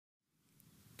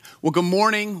Well, good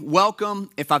morning.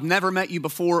 Welcome. If I've never met you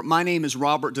before, my name is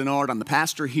Robert Denard. I'm the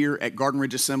pastor here at Garden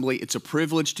Ridge Assembly. It's a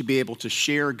privilege to be able to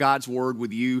share God's Word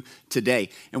with you today.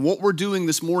 And what we're doing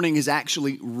this morning is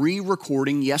actually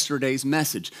re-recording yesterday's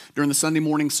message. During the Sunday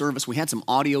morning service, we had some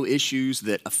audio issues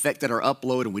that affected our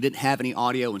upload, and we didn't have any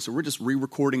audio. And so we're just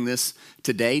re-recording this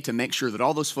today to make sure that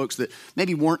all those folks that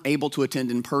maybe weren't able to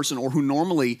attend in person or who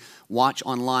normally watch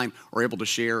online are able to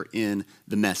share in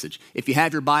the message. If you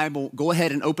have your Bible, go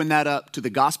ahead and open that up to the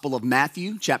Gospel of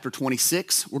Matthew, chapter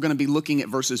 26. We're going to be looking at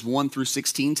verses 1 through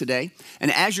 16 today.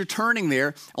 And as you're turning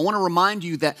there, I want to remind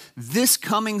you that this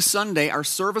coming Sunday, our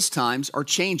service times are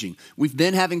changing. We've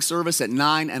been having service at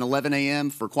 9 and 11 a.m.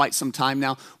 for quite some time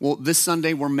now. Well, this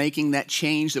Sunday, we're making that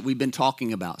change that we've been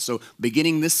talking about. So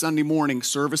beginning this Sunday morning,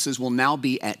 services will now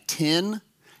be at 10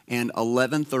 and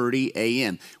 11:30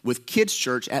 a.m. with Kids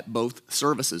Church at both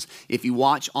services. If you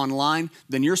watch online,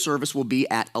 then your service will be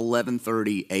at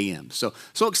 11:30 a.m. So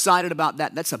excited about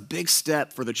that. That's a big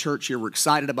step for the church here. We're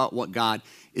excited about what God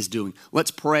is doing.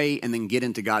 Let's pray and then get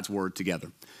into God's Word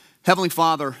together. Heavenly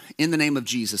Father, in the name of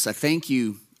Jesus, I thank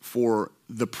you for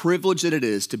the privilege that it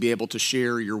is to be able to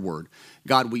share your Word.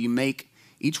 God, will you make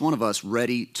each one of us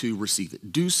ready to receive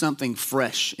it? Do something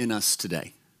fresh in us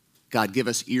today. God, give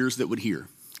us ears that would hear.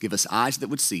 Give us eyes that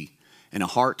would see and a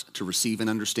heart to receive and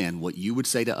understand what you would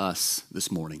say to us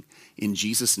this morning. In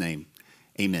Jesus' name,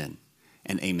 amen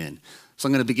and amen. So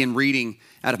I'm going to begin reading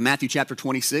out of Matthew chapter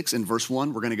 26 and verse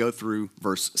 1. We're going to go through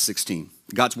verse 16.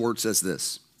 God's word says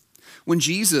this. When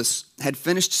Jesus had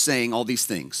finished saying all these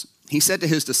things, he said to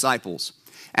his disciples,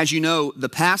 "As you know, the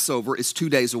Passover is 2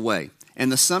 days away,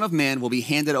 and the Son of Man will be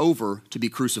handed over to be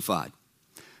crucified."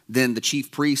 Then the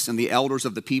chief priests and the elders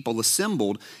of the people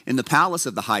assembled in the palace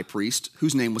of the high priest,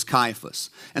 whose name was Caiaphas.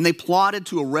 And they plotted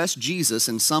to arrest Jesus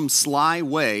in some sly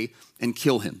way and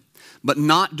kill him. But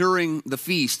not during the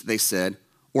feast, they said,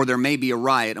 or there may be a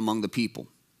riot among the people.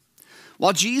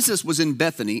 While Jesus was in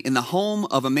Bethany, in the home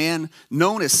of a man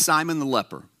known as Simon the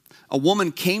leper, a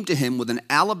woman came to him with an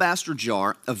alabaster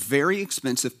jar of very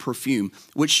expensive perfume,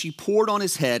 which she poured on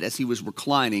his head as he was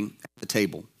reclining at the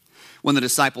table. When the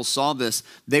disciples saw this,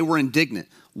 they were indignant.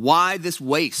 "Why this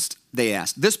waste?" they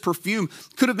asked. "This perfume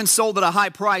could have been sold at a high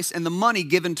price and the money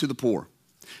given to the poor."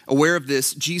 Aware of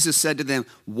this, Jesus said to them,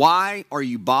 "Why are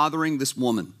you bothering this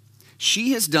woman?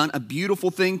 She has done a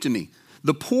beautiful thing to me.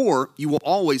 The poor you will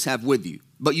always have with you,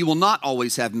 but you will not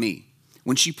always have me.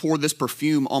 When she poured this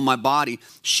perfume on my body,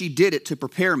 she did it to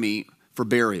prepare me for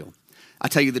burial. I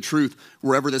tell you the truth,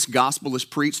 wherever this gospel is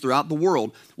preached throughout the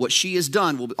world, what she has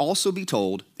done will also be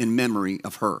told in memory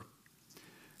of her."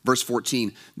 Verse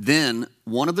 14, then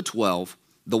one of the 12,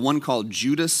 the one called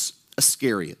Judas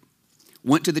Iscariot,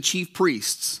 went to the chief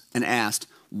priests and asked,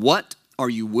 "What are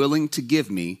you willing to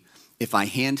give me if I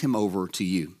hand him over to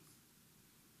you?"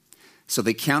 So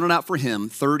they counted out for him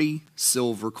 30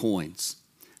 silver coins.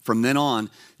 From then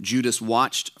on, Judas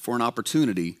watched for an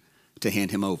opportunity to hand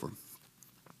him over.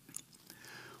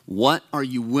 What are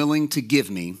you willing to give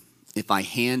me if I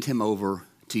hand him over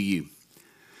to you?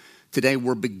 Today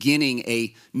we're beginning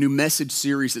a new message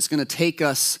series that's going to take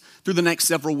us through the next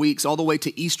several weeks, all the way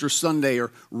to Easter Sunday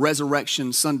or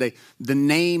Resurrection Sunday. The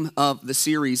name of the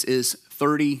series is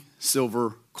 30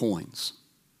 Silver Coins.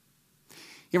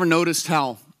 You ever noticed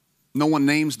how no one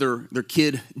names their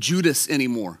kid Judas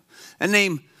anymore? That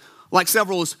name, like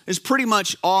several, is pretty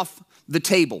much off the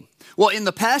table. Well, in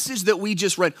the passage that we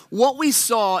just read, what we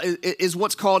saw is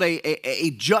what's called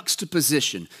a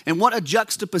juxtaposition. And what a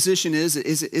juxtaposition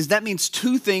is that means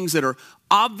two things that are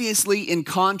obviously in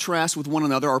contrast with one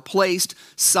another are placed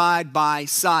side by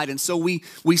side. And so we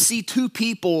see two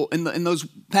people in those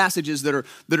passages that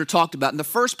are talked about. And the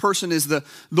first person is the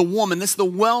woman. This is the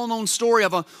well-known story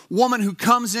of a woman who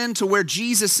comes into where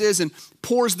Jesus is and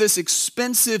pours this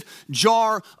expensive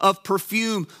jar of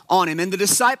perfume on him. And the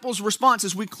disciples' response,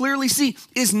 as we clearly see,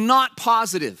 is not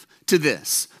positive to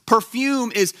this.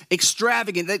 Perfume is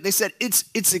extravagant. They said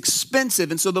it's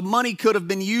expensive, and so the money could have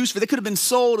been used for, they could have been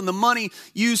sold and the money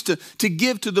used to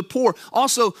give to the poor.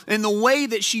 Also, in the way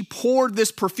that she poured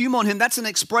this perfume on him, that's an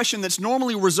expression that's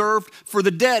normally reserved for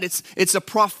the dead. It's a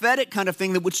prophetic kind of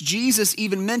thing that which Jesus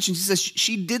even mentions. He says,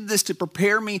 she did this to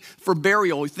prepare me for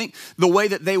burial. You think the way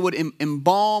that they would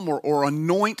embalm or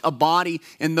anoint a body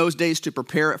in those days to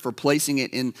prepare it for placing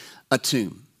it in a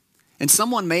tomb. And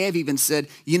someone may have even said,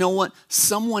 you know what?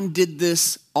 Someone did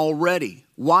this already.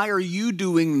 Why are you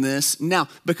doing this now?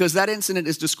 Because that incident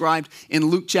is described in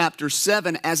Luke chapter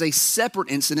 7 as a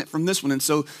separate incident from this one. And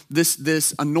so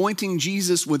this anointing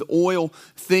Jesus with oil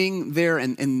thing there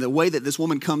and the way that this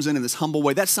woman comes in this humble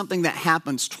way, that's something that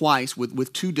happens twice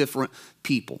with two different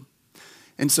people.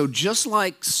 And so just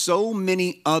like so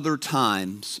many other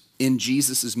times in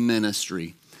Jesus'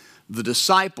 ministry, the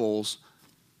disciples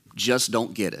just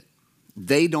don't get it.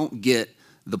 They don't get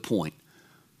the point.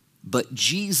 But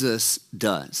Jesus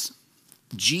does.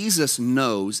 Jesus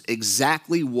knows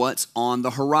exactly what's on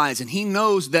the horizon. He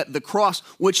knows that the cross,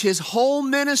 which his whole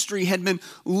ministry had been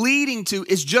leading to,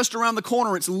 is just around the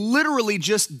corner. It's literally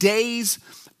just days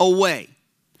away.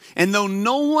 And though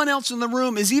no one else in the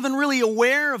room is even really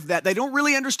aware of that, they don't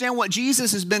really understand what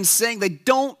Jesus has been saying, they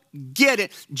don't get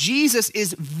it. Jesus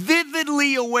is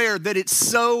vividly aware that it's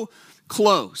so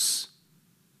close.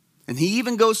 And he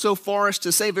even goes so far as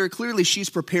to say very clearly, she's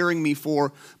preparing me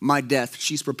for my death.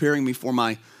 She's preparing me for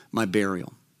my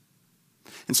burial.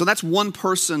 And so that's one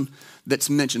person that's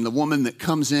mentioned, the woman that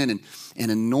comes in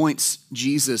and anoints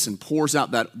Jesus and pours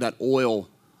out that oil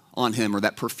on him, or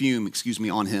that perfume,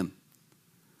 on him.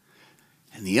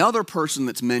 And the other person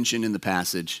that's mentioned in the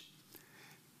passage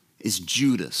is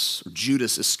Judas, or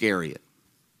Judas Iscariot.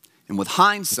 And with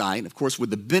hindsight, of course, with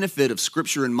the benefit of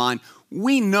Scripture in mind,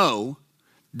 we know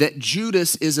that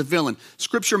Judas is a villain.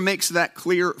 Scripture makes that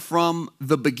clear from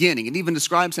the beginning. It even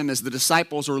describes him, as the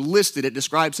disciples are listed, it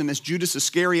describes him as Judas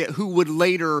Iscariot, who would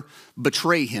later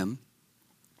betray him.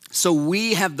 So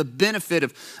we have the benefit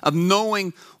of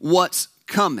knowing what's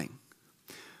coming.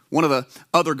 One of the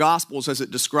other Gospels, as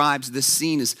it describes this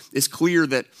scene, is clear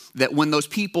that when those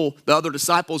people, the other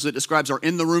disciples it describes, are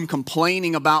in the room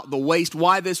complaining about the waste.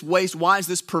 Why this waste? Why is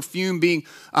this perfume being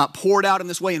poured out in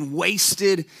this way and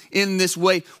wasted in this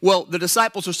way? Well, the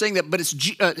disciples are saying that, but it's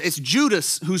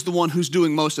Judas who's the one who's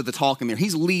doing most of the talking there.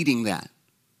 He's leading that.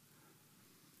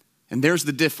 And there's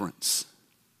the difference.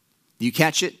 You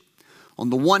catch it? On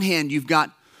the one hand, you've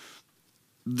got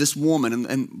this woman,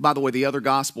 and by the way, the other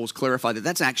Gospels clarify that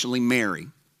that's actually Mary,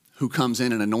 who comes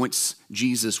in and anoints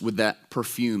Jesus with that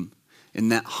perfume in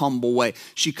that humble way.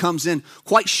 She comes in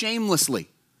quite shamelessly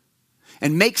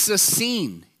and makes a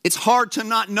scene. It's hard to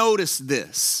not notice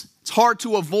this. It's hard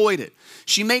to avoid it.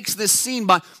 She makes this scene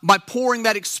by pouring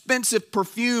that expensive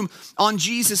perfume on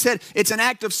Jesus' head. It's an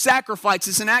act of sacrifice.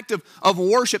 It's an act of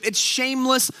worship. It's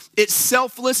shameless. It's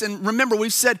selfless. And remember,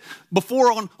 we've said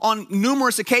before on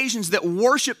numerous occasions that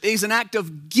worship is an act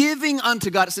of giving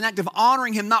unto God. It's an act of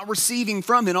honoring Him, not receiving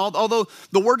from Him. Although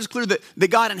the Word is clear that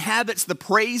God inhabits the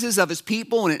praises of His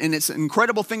people, and it's an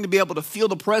incredible thing to be able to feel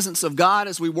the presence of God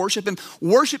as we worship Him.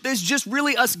 Worship is just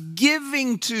really us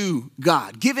giving to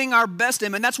God, giving our best to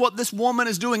Him. And that's what this woman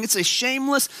is doing. It's a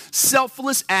shameless,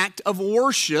 selfless act of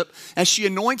worship as she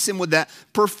anoints Him with that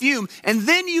perfume. And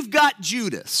then you've got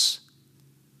Judas.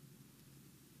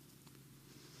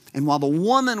 And while the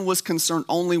woman was concerned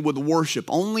only with worship,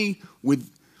 only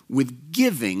with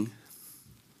giving,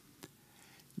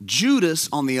 Judas,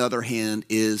 on the other hand,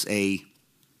 is a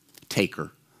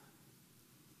taker.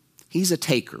 He's a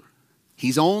taker.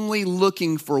 He's only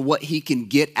looking for what he can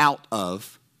get out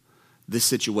of this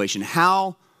situation.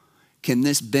 How can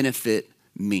this benefit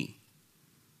me?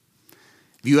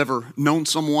 Have you ever known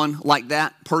someone like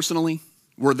that personally?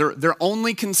 Where their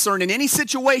only concern in any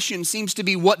situation seems to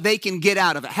be what they can get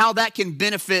out of it, how that can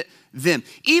benefit them.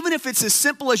 Even if it's as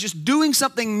simple as just doing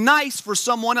something nice for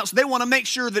someone else, they want to make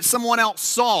sure that someone else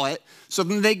saw it so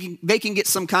then they can get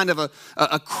some kind of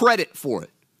a credit for it.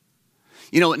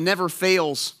 You know, it never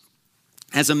fails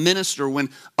as a minister when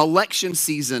election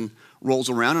season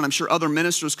rolls around, and I'm sure other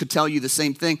ministers could tell you the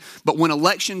same thing, but when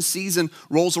election season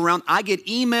rolls around, I get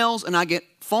emails and I get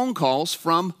phone calls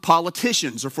from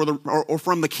politicians or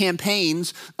from the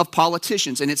campaigns of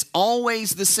politicians, and it's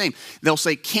always the same. They'll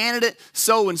say candidate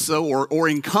so-and-so or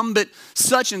incumbent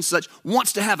such and such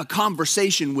wants to have a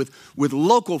conversation with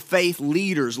local faith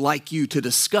leaders like you to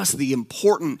discuss the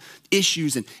important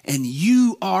issues, and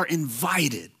you are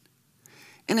invited.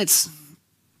 And it's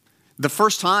the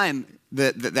first time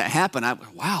that happened,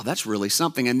 wow, that's really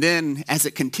something. And then as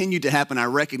it continued to happen, I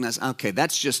recognized, okay,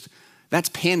 that's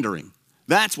pandering.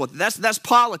 That's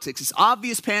politics. It's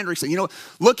obvious pandering. So,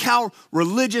 look how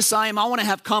religious I am. I want to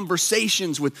have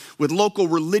conversations with local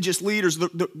religious leaders.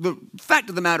 The fact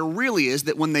of the matter really is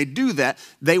that when they do that,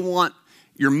 they want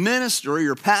your minister or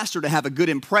your pastor to have a good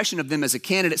impression of them as a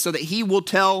candidate so that he will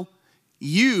tell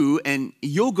you and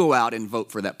you'll go out and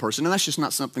vote for that person. And that's just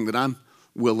not something that I'm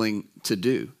willing to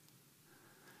do.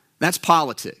 That's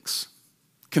politics.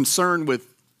 Concern with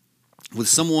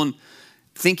someone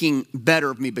thinking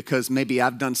better of me because maybe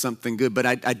I've done something good, but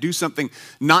I do something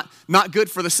not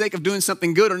good for the sake of doing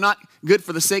something good or not good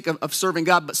for the sake of serving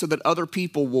God, but so that other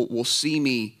people will see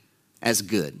me as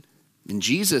good. And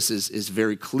Jesus is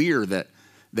very clear that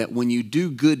when you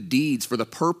do good deeds for the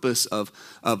purpose of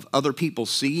other people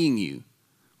seeing you,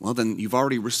 well, then you've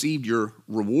already received your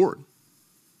reward.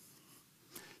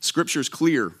 Scripture is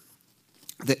clear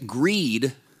that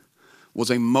greed was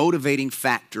a motivating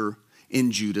factor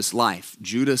in Judas' life.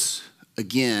 Judas,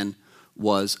 again,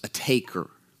 was a taker.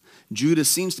 Judas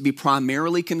seems to be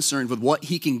primarily concerned with what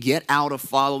he can get out of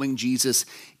following Jesus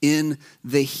in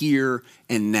the here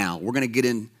and now. We're going to get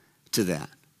into that.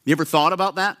 You ever thought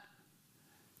about that?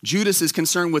 Judas is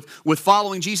concerned with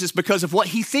following Jesus because of what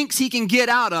he thinks he can get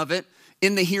out of it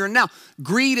in the here and now.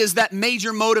 Greed is that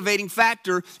major motivating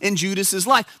factor in Judas's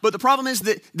life. But the problem is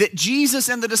that Jesus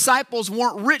and the disciples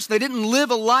weren't rich. They didn't live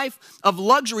a life of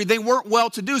luxury. They weren't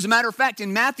well-to-do. As a matter of fact,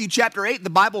 in Matthew chapter 8, the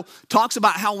Bible talks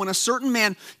about how when a certain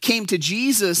man came to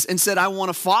Jesus and said, I want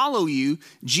to follow you,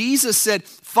 Jesus said,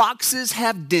 foxes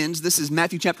have dens. This is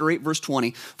Matthew chapter 8, verse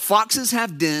 20. Foxes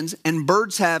have dens and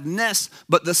birds have nests,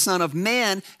 but the Son of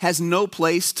Man has no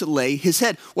place to lay his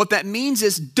head. What that means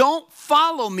is don't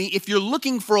follow me if you're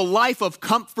looking for a life of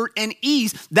comfort and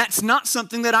ease. That's not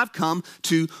something that I've come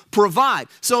to provide.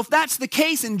 So if that's the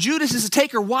case and Judas is a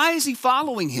taker, why is he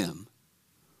following him?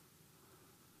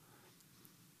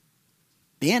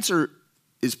 The answer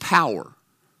is power.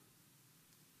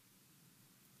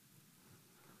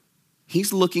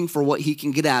 He's looking for what he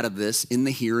can get out of this in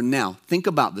the here and now. Think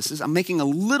about this. I'm making a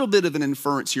little bit of an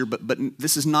inference here, but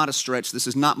this is not a stretch. This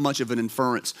is not much of an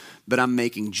inference that I'm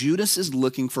making. Judas is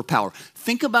looking for power.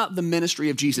 Think about the ministry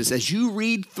of Jesus. As you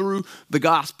read through the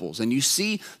Gospels and you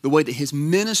see the way that his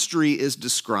ministry is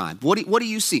described, what do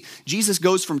you see? Jesus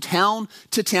goes from town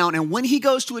to town, and when he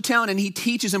goes to a town and he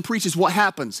teaches and preaches, what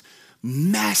happens?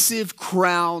 Massive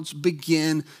crowds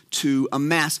begin to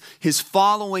amass. His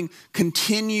following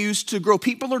continues to grow.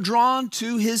 People are drawn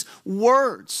to his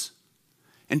words.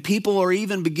 And people are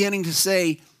even beginning to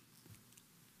say,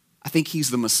 I think he's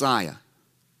the Messiah.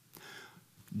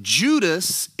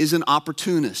 Judas is an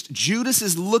opportunist. Judas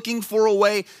is looking for a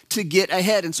way to get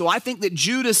ahead. And so I think that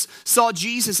Judas saw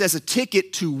Jesus as a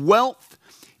ticket to wealth,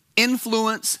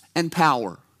 influence, and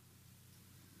power.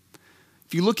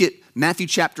 If you look at Matthew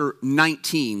chapter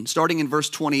 19, starting in verse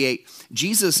 28,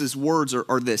 Jesus' words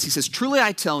are this. He says, truly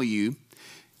I tell you,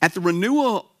 at the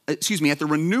renewal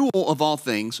of all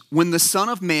things, when the Son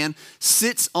of Man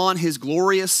sits on his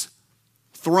glorious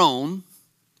throne,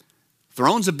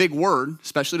 throne's a big word,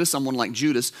 especially to someone like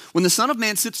Judas. When the Son of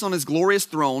Man sits on his glorious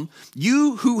throne,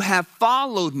 you who have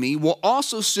followed me will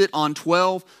also sit on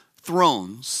 12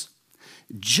 thrones,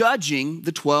 judging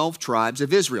the 12 tribes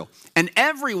of Israel. And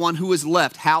everyone who has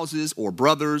left houses or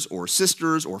brothers or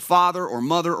sisters or father or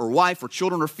mother or wife or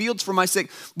children or fields for my sake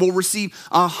will receive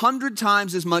 100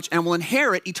 times as much and will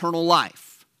inherit eternal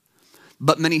life.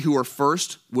 But many who are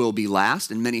first will be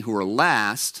last, and many who are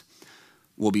last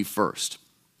will be first.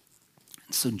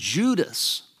 So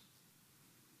Judas,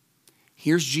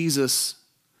 here's Jesus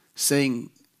saying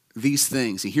these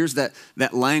things. He hears that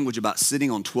language about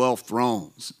sitting on 12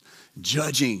 thrones,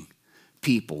 judging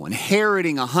people,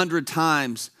 inheriting 100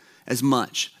 times as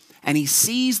much. And he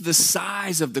sees the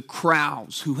size of the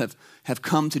crowds who have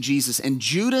come to Jesus. And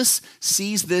Judas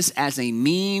sees this as a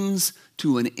means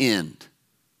to an end.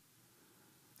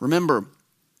 Remember,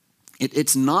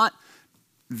 it's not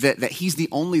that he's the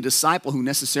only disciple who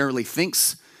necessarily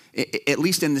thinks, at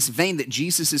least in this vein, that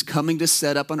Jesus is coming to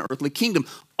set up an earthly kingdom.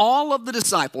 All of the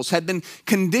disciples had been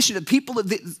conditioned,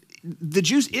 the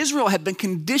Jews, Israel had been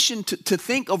conditioned to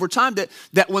think over time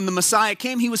that when the Messiah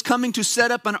came, he was coming to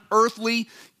set up an earthly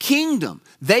kingdom.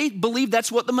 They believed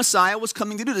that's what the Messiah was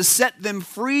coming to do, to set them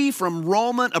free from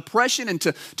Roman oppression and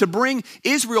to bring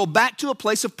Israel back to a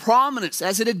place of prominence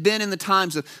as it had been in the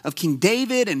times of King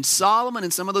David and Solomon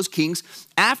and some of those kings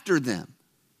after them.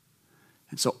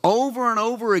 And so over and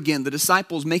over again, the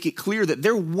disciples make it clear that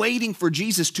they're waiting for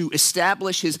Jesus to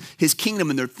establish his kingdom,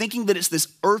 and they're thinking that it's this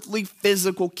earthly,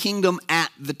 physical kingdom at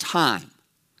the time.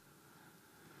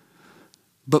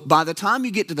 But by the time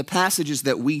you get to the passages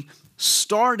that we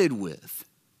started with,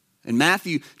 in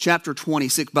Matthew chapter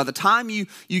 26, by the time you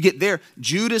get there,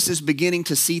 Judas is beginning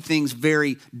to see things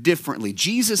very differently.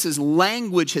 Jesus'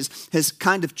 language has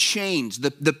kind of changed.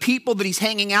 The people that he's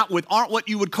hanging out with aren't what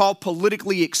you would call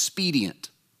politically expedient.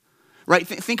 Right?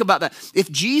 Think about that.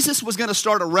 If Jesus was going to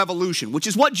start a revolution, which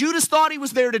is what Judas thought he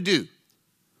was there to do,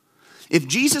 if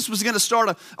Jesus was going to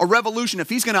start a revolution, if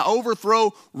he's going to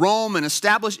overthrow Rome and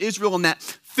establish Israel in that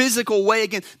physical way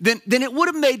again, then it would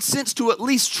have made sense to at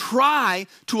least try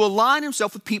to align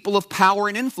himself with people of power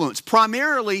and influence.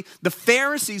 Primarily, the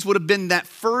Pharisees would have been that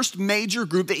first major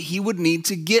group that he would need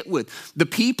to get with. The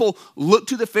people looked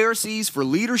to the Pharisees for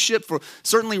leadership, for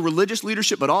certainly religious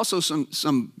leadership, but also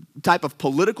some type of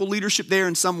political leadership there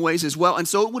in some ways as well. And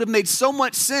so it would have made so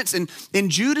much sense in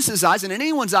Judas's eyes and in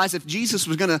anyone's eyes if Jesus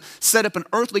was going to set up an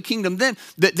earthly kingdom then,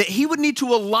 that he would need to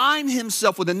align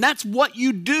himself with. And that's what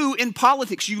you do in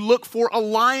politics. You look for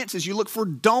alliances, you look for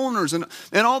donors and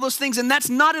all those things. And that's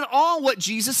not at all what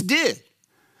Jesus did.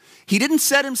 He didn't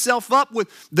set himself up with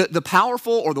the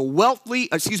powerful or the wealthy,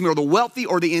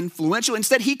 or the influential.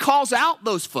 Instead, he calls out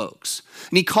those folks.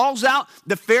 And he calls out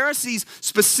the Pharisees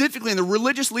specifically and the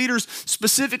religious leaders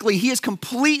specifically. He is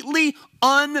completely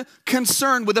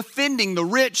unconcerned with offending the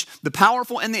rich, the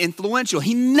powerful, and the influential.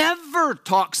 He never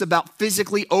talks about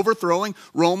physically overthrowing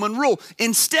Roman rule.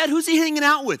 Instead, who's he hanging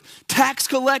out with? Tax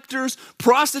collectors,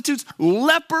 prostitutes,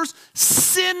 lepers,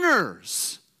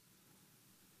 sinners.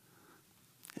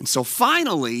 And so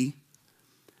finally,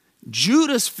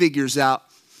 Judas figures out,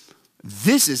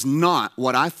 this is not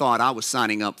what I thought I was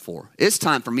signing up for. It's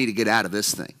time for me to get out of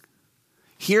this thing.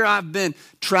 Here I've been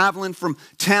traveling from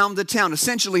town to town,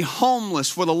 essentially homeless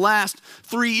for the last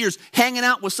 3 years, hanging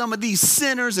out with some of these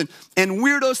sinners and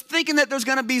weirdos, thinking that there's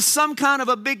going to be some kind of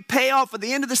a big payoff at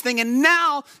the end of this thing. And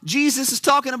now Jesus is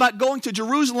talking about going to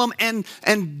Jerusalem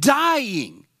and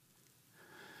dying.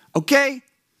 Okay,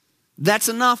 that's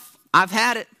enough. I've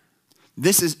had it.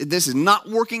 This is not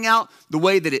working out the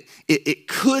way that it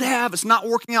could have. It's not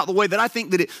working out the way that I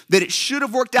think that it should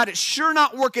have worked out. It's sure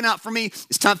not working out for me.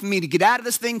 It's time for me to get out of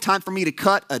this thing. Time for me to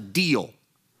cut a deal.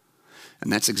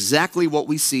 And that's exactly what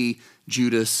we see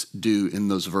Judas do in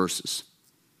those verses.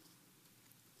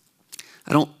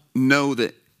 I don't know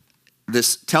that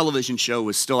this television show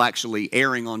is still actually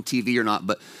airing on TV or not,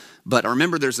 but I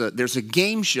remember there's a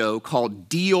game show called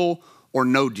Deal or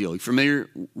No Deal. You familiar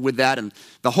with that? And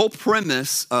the whole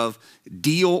premise of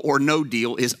Deal or No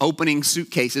Deal is opening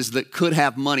suitcases that could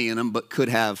have money in them, but could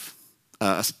have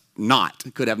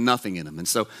could have nothing in them. And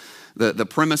so the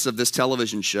premise of this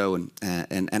television show,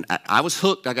 and I was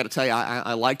hooked. I got to tell you,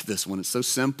 I liked this one. It's so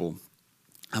simple.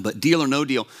 But Deal or No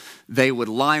Deal, they would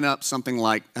line up something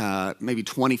like maybe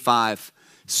 25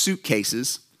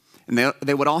 suitcases, and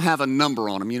they would all have a number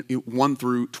on them, 1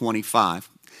 through 25.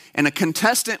 And a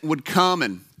contestant would come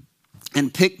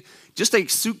and pick just a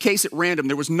suitcase at random.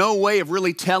 There was no way of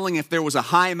really telling if there was a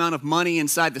high amount of money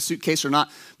inside the suitcase or not.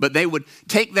 But they would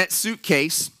take that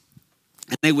suitcase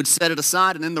and they would set it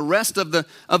aside. And then the rest of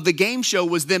the game show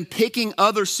was them picking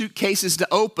other suitcases to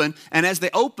open. And as they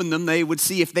opened them, they would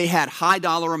see if they had high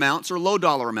dollar amounts or low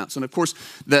dollar amounts. And of course,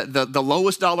 the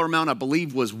lowest dollar amount, I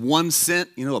believe, was 1 cent,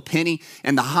 a penny.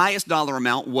 And the highest dollar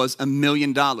amount was $1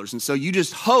 million. And so you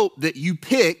just hope that you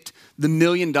picked the $1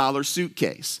 million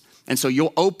suitcase. And so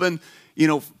you'll open,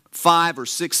 5 or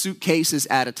 6 suitcases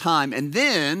at a time. And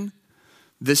then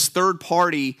this third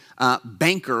party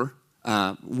banker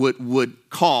would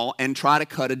call and try to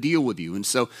cut a deal with you. And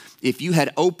so if you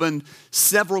had opened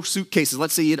several suitcases,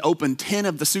 let's say you'd opened 10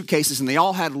 of the suitcases and they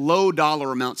all had low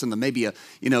dollar amounts in them, maybe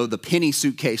the penny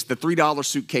suitcase, the $3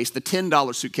 suitcase, the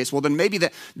 $10 suitcase, well then maybe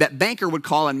that banker would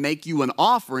call and make you an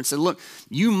offer and say, look,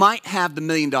 you might have the $1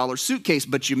 million suitcase,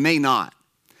 but you may not.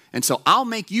 And so I'll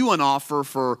make you an offer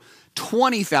for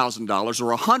 $20,000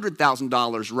 or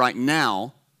 $100,000 right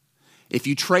now if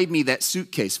you trade me that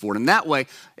suitcase for it. And that way,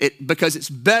 because it's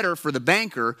better for the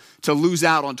banker to lose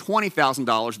out on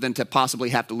 $20,000 than to possibly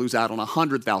have to lose out on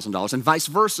 $100,000, and vice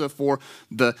versa for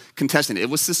the contestant. It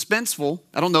was suspenseful.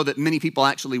 I don't know that many people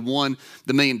actually won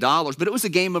the $1 million, but it was a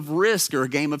game of risk or a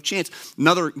game of chance.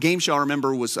 Another game show I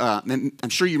remember was, I'm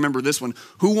sure you remember this one,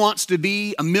 Who Wants to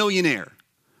Be a Millionaire?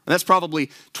 That's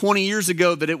probably 20 years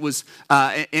ago that it was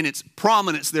in its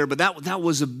prominence there, but that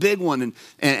was a big one.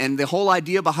 And the whole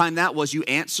idea behind that was you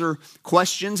answer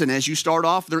questions, and as you start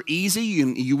off, they're easy.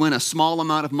 You win a small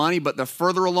amount of money, but the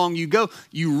further along you go,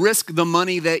 you risk the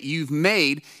money that you've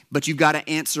made, but you've got to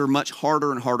answer much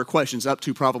harder and harder questions, up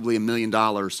to probably $1 million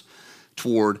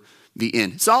toward the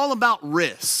end. It's all about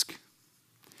risk.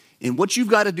 And what you've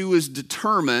got to do is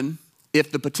determine if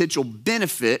the potential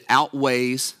benefit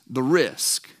outweighs the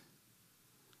risk.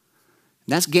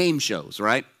 And that's game shows,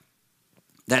 right?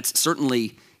 That's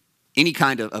certainly any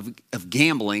kind of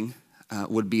gambling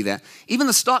would be that. Even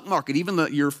the stock market, even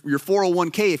your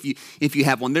 401k, if you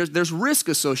have one, there's risk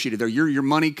associated there. Your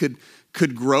money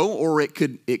could grow or it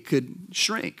could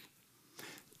shrink.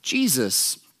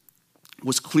 Jesus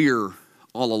was clear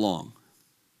all along.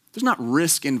 There's not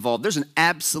risk involved. There's an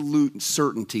absolute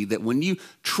certainty that when you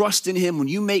trust in him, when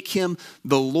you make him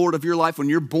the Lord of your life, when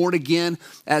you're born again,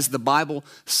 as the Bible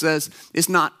says, it's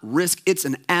not risk, it's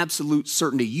an absolute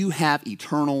certainty. You have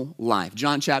eternal life.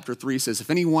 John chapter 3 says, if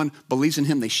anyone believes in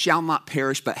him, they shall not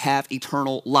perish, but have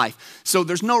eternal life. So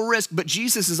there's no risk, but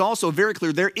Jesus is also very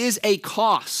clear. There is a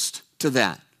cost to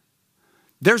that.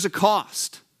 There's a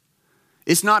cost.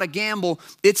 It's not a gamble.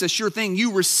 It's a sure thing.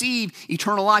 You receive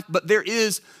eternal life, but there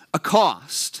is a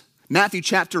cost. Matthew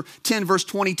chapter 10, verse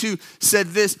 22 said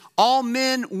this, all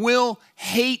men will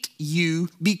hate you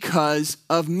because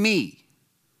of me.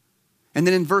 And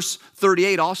then in verse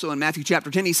 38, also in Matthew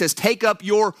chapter 10, he says, take up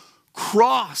your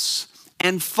cross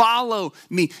and follow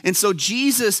me. And so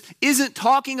Jesus isn't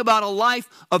talking about a life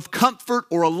of comfort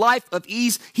or a life of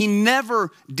ease. He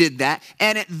never did that.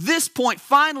 And at this point,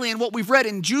 finally, in what we've read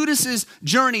in Judas's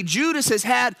journey, Judas has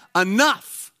had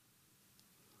enough.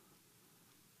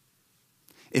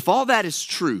 If all that is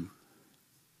true,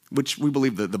 which we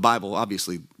believe that the Bible,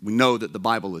 obviously, we know that the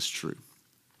Bible is true.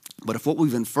 But if what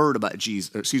we've inferred about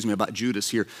about Judas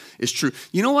here is true,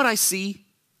 you know what I see?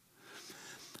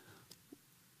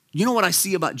 You know what I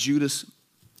see about Judas?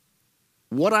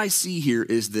 What I see here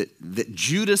is that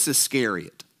Judas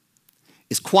Iscariot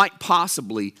is quite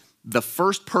possibly the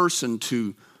first person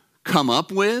to come up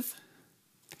with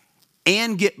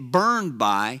and get burned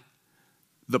by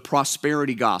the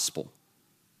prosperity gospel.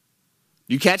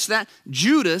 You catch that?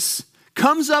 Judas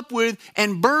comes up with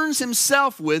and burns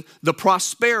himself with the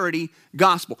prosperity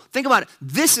gospel. Think about it.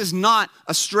 This is not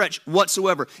a stretch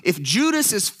whatsoever. If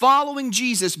Judas is following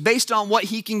Jesus based on what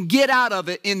he can get out of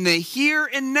it in the here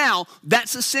and now,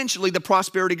 that's essentially the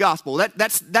prosperity gospel.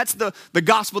 That's the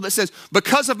gospel that says,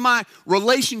 because of my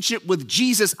relationship with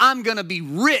Jesus, I'm going to be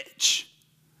rich.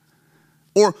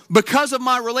 Or because of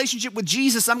my relationship with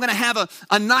Jesus, I'm going to have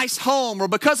a nice home. Or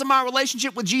because of my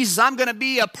relationship with Jesus, I'm going to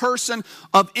be a person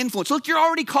of influence. Look, you're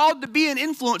already called to be an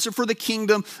influencer for the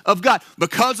kingdom of God.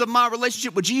 Because of my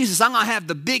relationship with Jesus, I'm going to have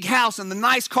the big house and the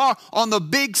nice car on the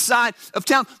big side of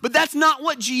town. But that's not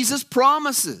what Jesus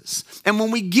promises. And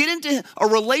when we get into a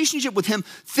relationship with him,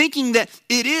 thinking that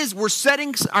it is, we're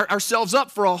setting ourselves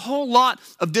up for a whole lot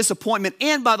of disappointment.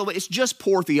 And by the way, it's just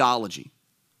poor theology.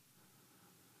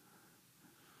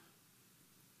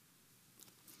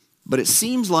 But it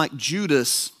seems like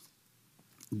Judas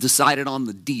decided on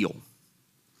the deal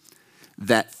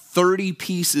that 30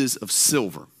 pieces of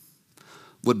silver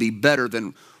would be better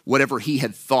than whatever he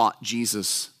had thought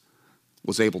Jesus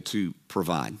was able to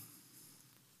provide.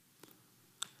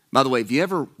 By the way, have you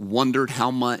ever wondered how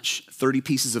much 30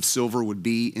 pieces of silver would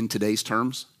be in today's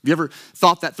terms? Have you ever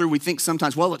thought that through? We think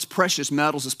sometimes, well, it's precious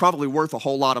metals. It's probably worth a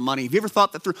whole lot of money. Have you ever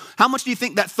thought that through? How much do you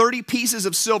think that 30 pieces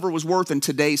of silver was worth in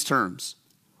today's terms?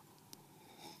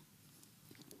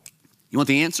 You want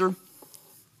the answer?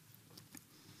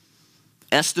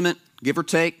 Estimate, give or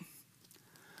take,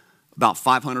 about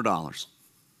 $500.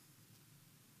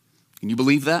 Can you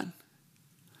believe that?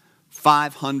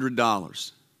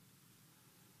 $500.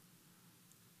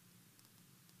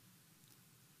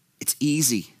 It's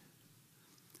easy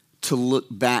to look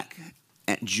back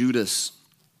at Judas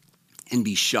and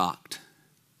be shocked.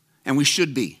 And we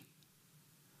should be.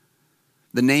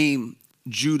 The name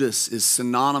Judas is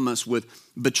synonymous with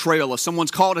betrayal. If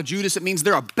someone's called a Judas, it means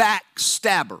they're a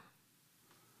backstabber.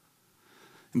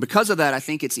 And because of that, I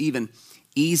think it's even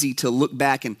easy to look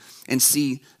back and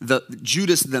see the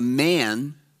Judas the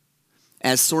man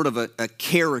as sort of a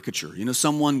caricature. You know,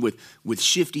 someone with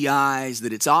shifty eyes,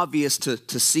 that it's obvious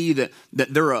to see that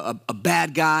they're a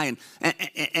bad guy,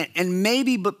 and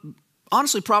maybe, but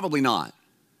honestly, probably not.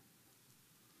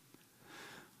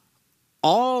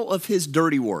 All of his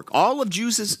dirty work, all of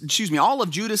Judas's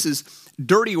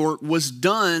dirty work was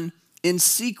done in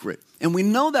secret. And we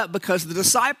know that because the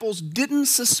disciples didn't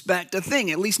suspect a thing,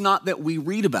 at least not that we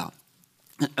read about.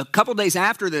 A couple days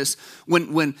after this,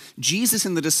 when Jesus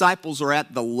and the disciples are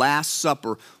at the Last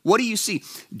Supper, what do you see?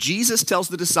 Jesus tells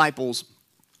the disciples,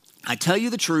 I tell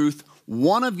you the truth,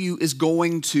 one of you is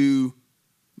going to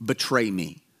betray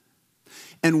me.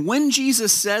 And when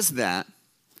Jesus says that,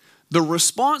 the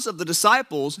response of the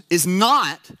disciples is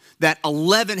not that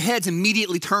 11 heads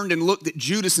immediately turned and looked at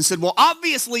Judas and said, well,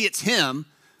 obviously it's him,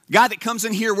 guy that comes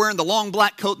in here wearing the long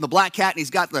black coat and the black hat, and he's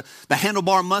got the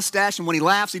handlebar mustache, and when he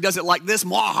laughs, he does it like this,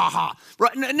 mwahaha.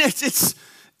 Right? And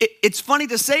it's funny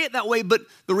to say it that way, but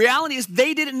the reality is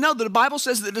they didn't know. The Bible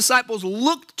says that the disciples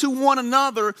looked to one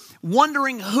another,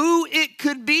 wondering who it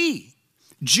could be.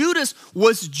 Judas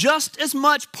was just as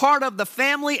much part of the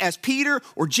family as Peter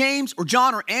or James or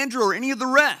John or Andrew or any of the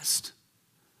rest.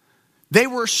 They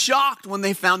were shocked when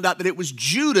they found out that it was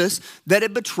Judas that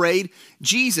had betrayed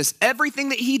Jesus. Everything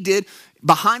that he did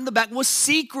behind the back was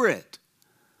secret,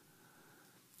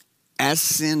 as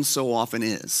sin so often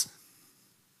is.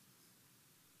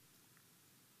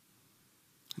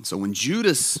 And so when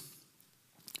Judas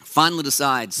finally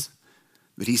decides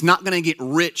that he's not going to get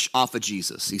rich off of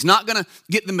Jesus, he's not going to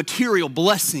get the material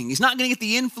blessing, he's not going to get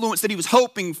the influence that he was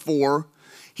hoping for,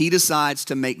 he decides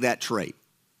to make that trade.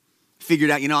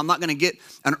 Figured out, I'm not going to get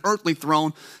an earthly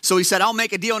throne. So he said, I'll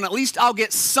make a deal and at least I'll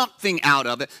get something out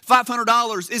of it.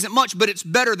 $500 isn't much, but it's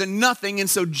better than nothing. And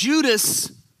so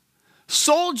Judas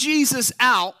sold Jesus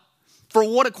out for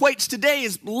what equates today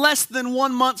is less than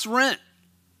 1 month's rent.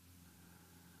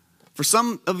 For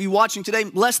some of you watching today,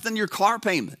 less than your car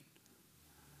payment.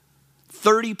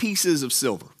 30 pieces of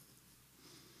silver.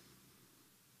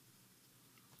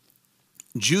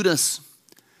 Judas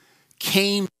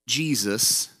came to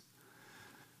Jesus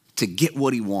to get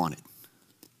what he wanted.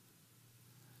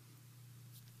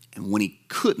 And when he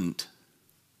couldn't,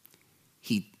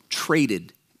 he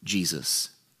traded Jesus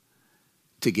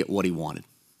to get what he wanted.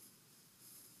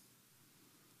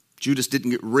 Judas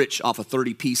didn't get rich off of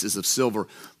 30 pieces of silver,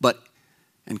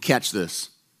 and catch this,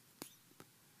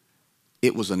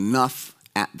 it was enough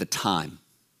at the time.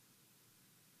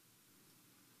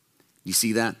 You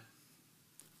see that?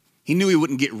 He knew he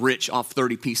wouldn't get rich off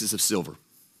 30 pieces of silver.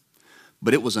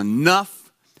 But it was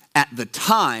enough at the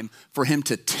time for him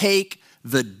to take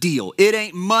the deal. It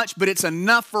ain't much, but it's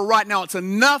enough for right now. It's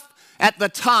enough at the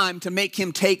time to make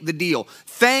him take the deal.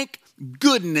 Thank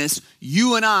goodness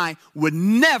you and I would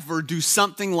never do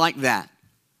something like that.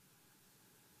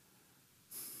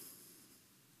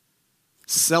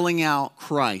 Selling out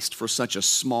Christ for such a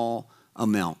small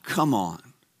amount. Come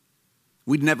on.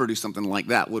 We'd never do something like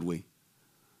that, would we?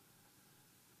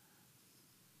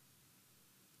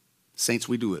 Saints,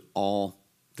 we do it all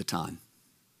the time.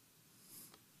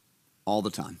 All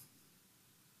the time.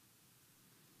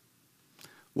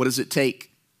 What does it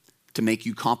take to make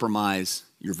you compromise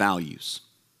your values?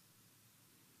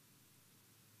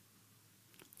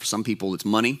 For some people, it's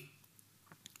money.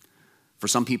 For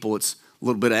some people, it's a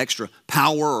little bit of extra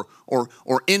power or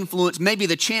influence, maybe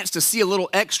the chance to see a little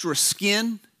extra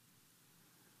skin.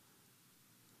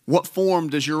 What form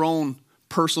does your own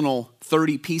personal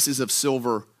 30 pieces of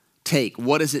silver take?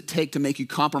 What does it take to make you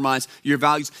compromise your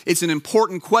values? It's an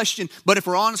important question, but if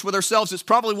we're honest with ourselves, it's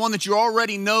probably one that you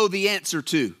already know the answer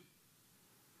to.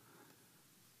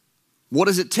 What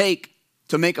does it take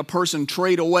to make a person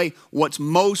trade away what's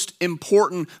most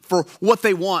important for what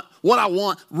they want, what I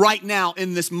want right now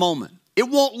in this moment? It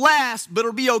won't last, but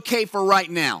it'll be okay for right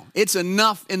now. It's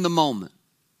enough in the moment.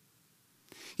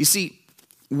 You see,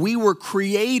 we were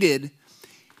created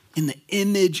in the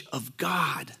image of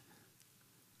God.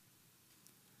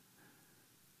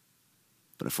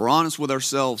 But if we're honest with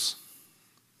ourselves,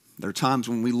 there are times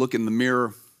when we look in the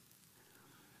mirror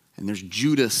and there's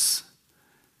Judas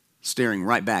staring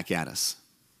right back at us.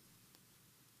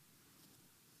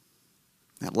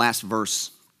 That last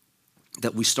verse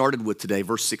that we started with today,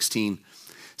 verse 16,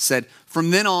 said,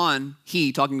 from then on,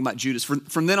 talking about Judas,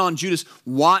 from then on, Judas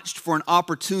watched for an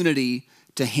opportunity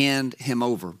to hand him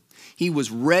over. He was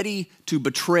ready to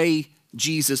betray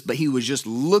Jesus, but he was just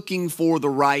looking for the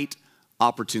right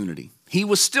opportunity. He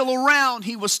was still around,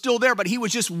 he was still there, but he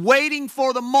was just waiting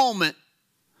for the moment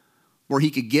where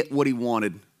he could get what he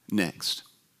wanted next.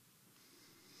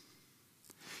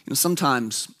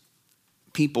 Sometimes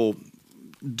people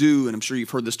do, and I'm sure you've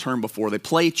heard this term before, they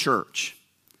play church.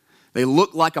 They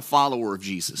look like a follower of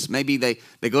Jesus. Maybe they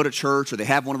go to church or they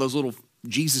have one of those little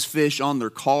Jesus fish on their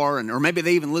car, or maybe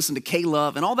they even listen to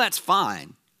K-Love, and all that's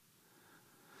fine.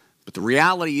 But the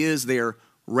reality is they're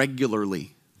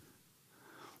regularly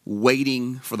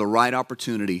waiting for the right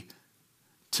opportunity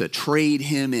to trade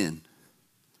him in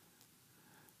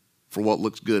for what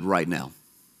looks good right now.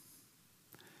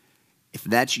 If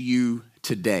that's you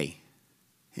today,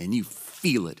 and you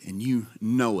feel it and you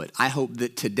know it, I hope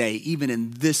that today, even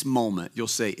in this moment, you'll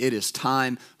say, it is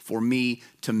time for me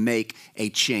to make a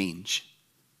change.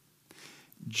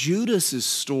 Judas's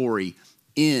story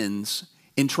ends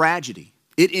in tragedy.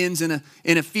 It ends in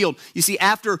a field. You see,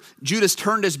 after Judas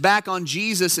turned his back on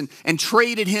Jesus and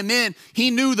traded him in,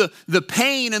 he knew the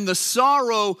pain and the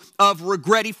sorrow of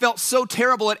regret. He felt so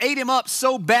terrible. It ate him up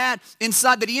so bad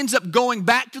inside that he ends up going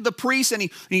back to the priest and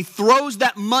he throws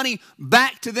that money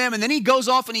back to them, and then he goes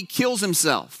off and he kills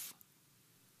himself.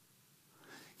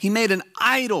 He made an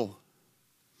idol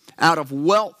out of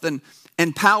wealth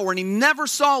and power, and he never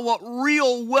saw what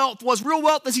real wealth was. Real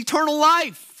wealth is eternal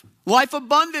life. Life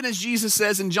abundant, as Jesus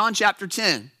says in John chapter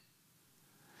 10.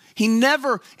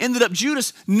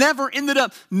 Judas never ended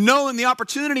up knowing the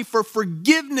opportunity for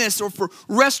forgiveness or for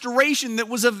restoration that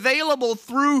was available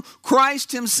through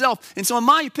Christ himself. And so in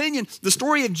my opinion, the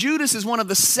story of Judas is one of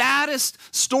the saddest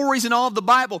stories in all of the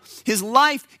Bible. His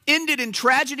life ended in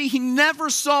tragedy. He never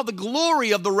saw the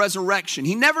glory of the resurrection.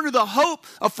 He never knew the hope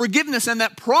of forgiveness and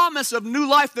that promise of new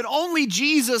life that only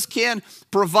Jesus can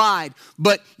provide.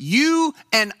 But you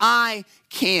and I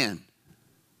can.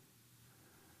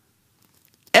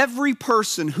 Every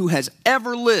person who has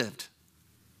ever lived,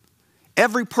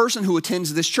 every person who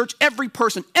attends this church, every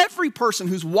person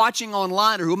who's watching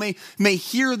online or who may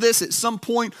hear this at some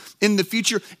point in the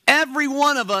future, every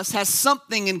one of us has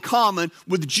something in common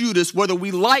with Judas, whether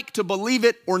we like to believe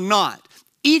it or not.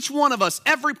 Each one of us,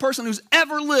 every person who's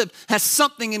ever lived, has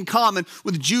something in common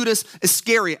with Judas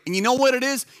Iscariot. And you know what it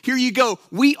is? Here you go.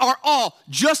 We are all,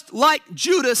 just like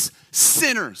Judas,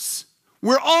 sinners.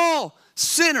 We're all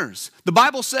sinners. The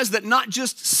Bible says that not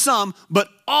just some, but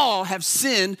all have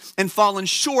sinned and fallen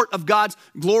short of God's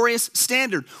glorious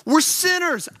standard. We're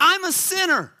sinners. I'm a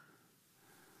sinner.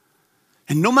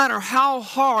 And no matter how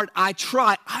hard I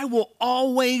try, I will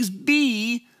always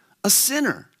be a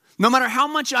sinner. No matter how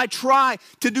much I try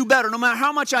to do better, no matter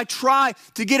how much I try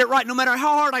to get it right, no matter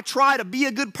how hard I try to be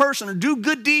a good person or do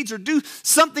good deeds or do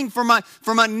something for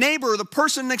my neighbor or the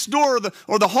person next door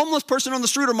or the homeless person on the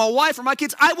street or my wife or my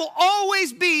kids, I will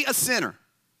always be a sinner.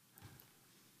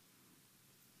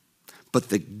 But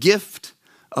the gift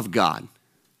of God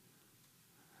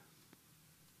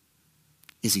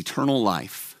is eternal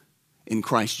life in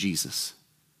Christ Jesus.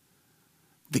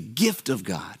 The gift of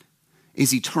God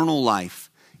is eternal life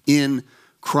in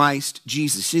Christ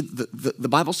Jesus. See, the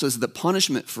Bible says that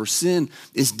punishment for sin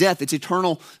is death. It's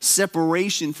eternal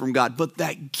separation from God. But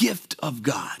that gift of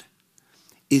God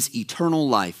is eternal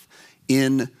life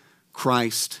in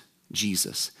Christ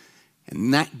Jesus.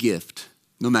 And that gift,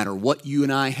 no matter what you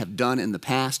and I have done in the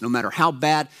past, no matter how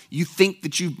bad you think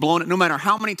that you've blown it, no matter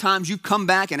how many times you've come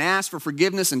back and asked for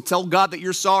forgiveness and tell God that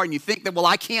you're sorry and you think that, well,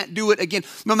 I can't do it again,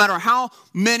 no matter how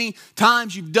many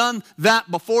times you've done that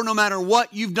before, no matter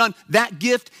what you've done, that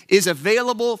gift is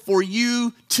available for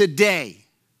you today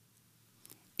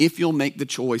if you'll make the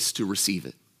choice to receive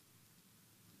it.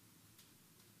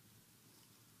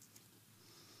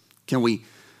 Can we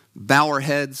bow our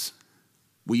heads?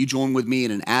 Will you join with me in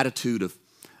an attitude of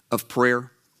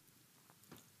prayer?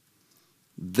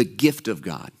 The gift of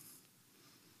God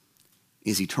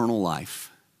is eternal life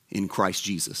in Christ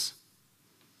Jesus.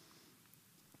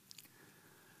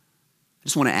 I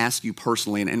just want to ask you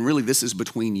personally, and really this is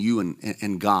between you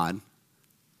and God.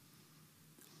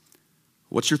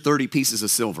 What's your 30 pieces of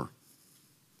silver?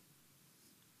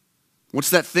 What's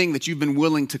that thing that you've been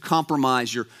willing to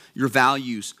compromise your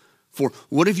values for?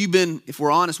 What have you been, if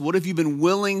we're honest, what have you been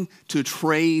willing to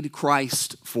trade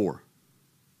Christ for?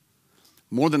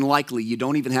 More than likely, you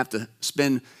don't even have to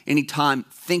spend any time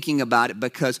thinking about it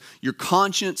because your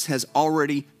conscience has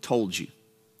already told you.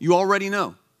 You already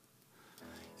know.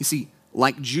 You see,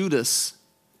 like Judas,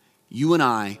 you and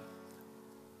I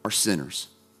are sinners.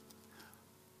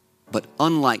 But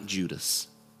unlike Judas,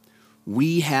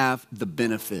 we have the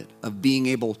benefit of being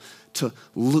able to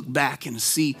look back and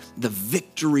see the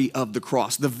victory of the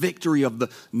cross, the victory of the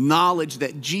knowledge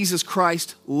that Jesus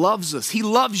Christ loves us. He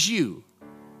loves you.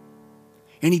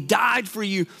 And he died for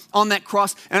you on that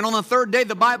cross. And on the third day,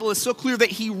 the Bible is so clear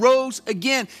that he rose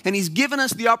again. And he's given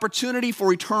us the opportunity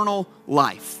for eternal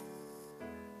life.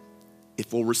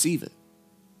 If we'll receive it.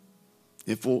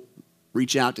 If we'll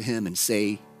reach out to him and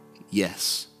say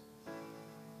yes.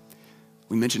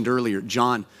 We mentioned earlier,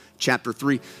 John chapter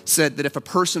 3 said that if a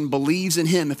person believes in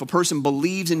him, if a person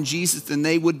believes in Jesus, then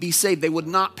they would be saved. They would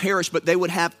not perish, but they would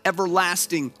have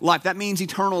everlasting life. That means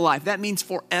eternal life. That means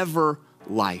forever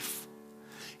life.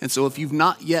 And so if you've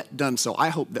not yet done so, I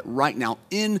hope that right now,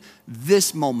 in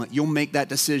this moment, you'll make that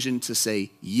decision to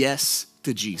say yes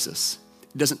to Jesus.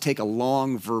 It doesn't take a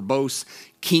long, verbose,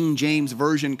 King James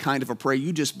Version kind of a prayer.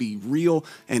 You just be real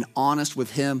and honest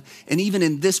with him. And even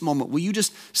in this moment, will you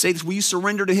just say this? Will you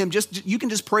surrender to him? You can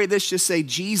just pray this. Just say,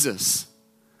 Jesus,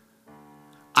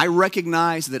 I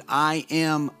recognize that I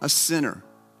am a sinner.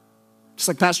 Just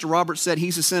like Pastor Robert said,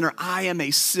 he's a sinner. I am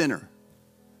a sinner.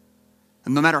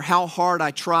 And no matter how hard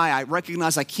I try, I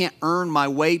recognize I can't earn my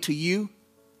way to you.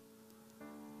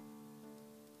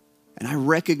 And I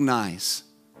recognize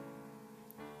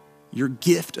your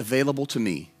gift available to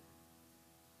me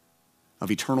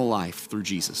of eternal life through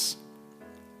Jesus.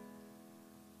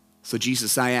 So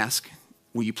Jesus, I ask,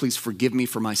 will you please forgive me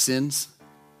for my sins?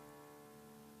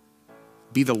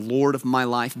 Be the Lord of my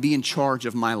life. Be in charge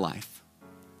of my life.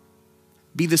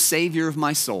 Be the Savior of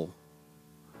my soul.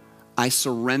 I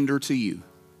surrender to you.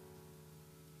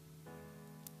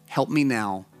 Help me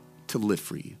now to live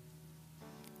for you.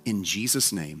 In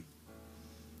Jesus' name,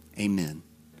 amen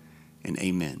and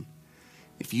amen.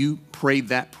 If you prayed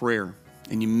that prayer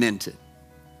and you meant it,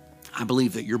 I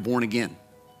believe that you're born again.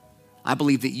 I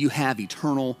believe that you have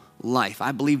eternal life.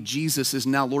 I believe Jesus is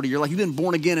now Lord of your life. You've been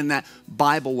born again in that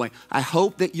Bible way. I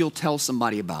hope that you'll tell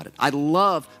somebody about it. I'd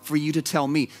love for you to tell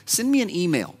me. Send me an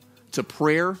email to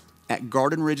prayer at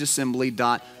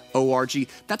gardenridgeassembly.org.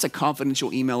 That's a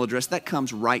confidential email address. That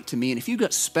comes right to me. And if you've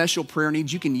got special prayer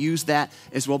needs, you can use that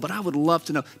as well. But I would love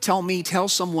to know. Tell me, tell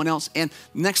someone else. And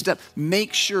next up,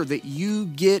 make sure that you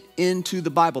get into the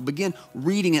Bible. Begin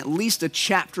reading at least a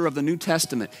chapter of the New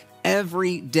Testament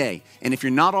every day. And if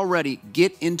you're not already,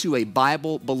 get into a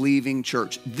Bible-believing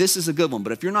church. This is a good one.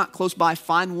 But if you're not close by,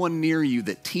 find one near you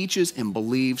that teaches and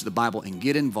believes the Bible and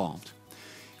get involved.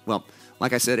 Well,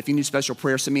 like I said, if you need special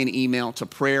prayer, send me an email to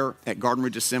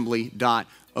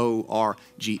prayer@gardenridgeassembly.org.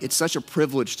 It's such a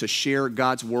privilege to share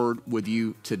God's word with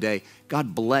you today.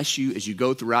 God bless you as you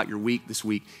go throughout your week this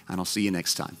week, and I'll see you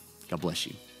next time. God bless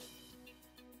you.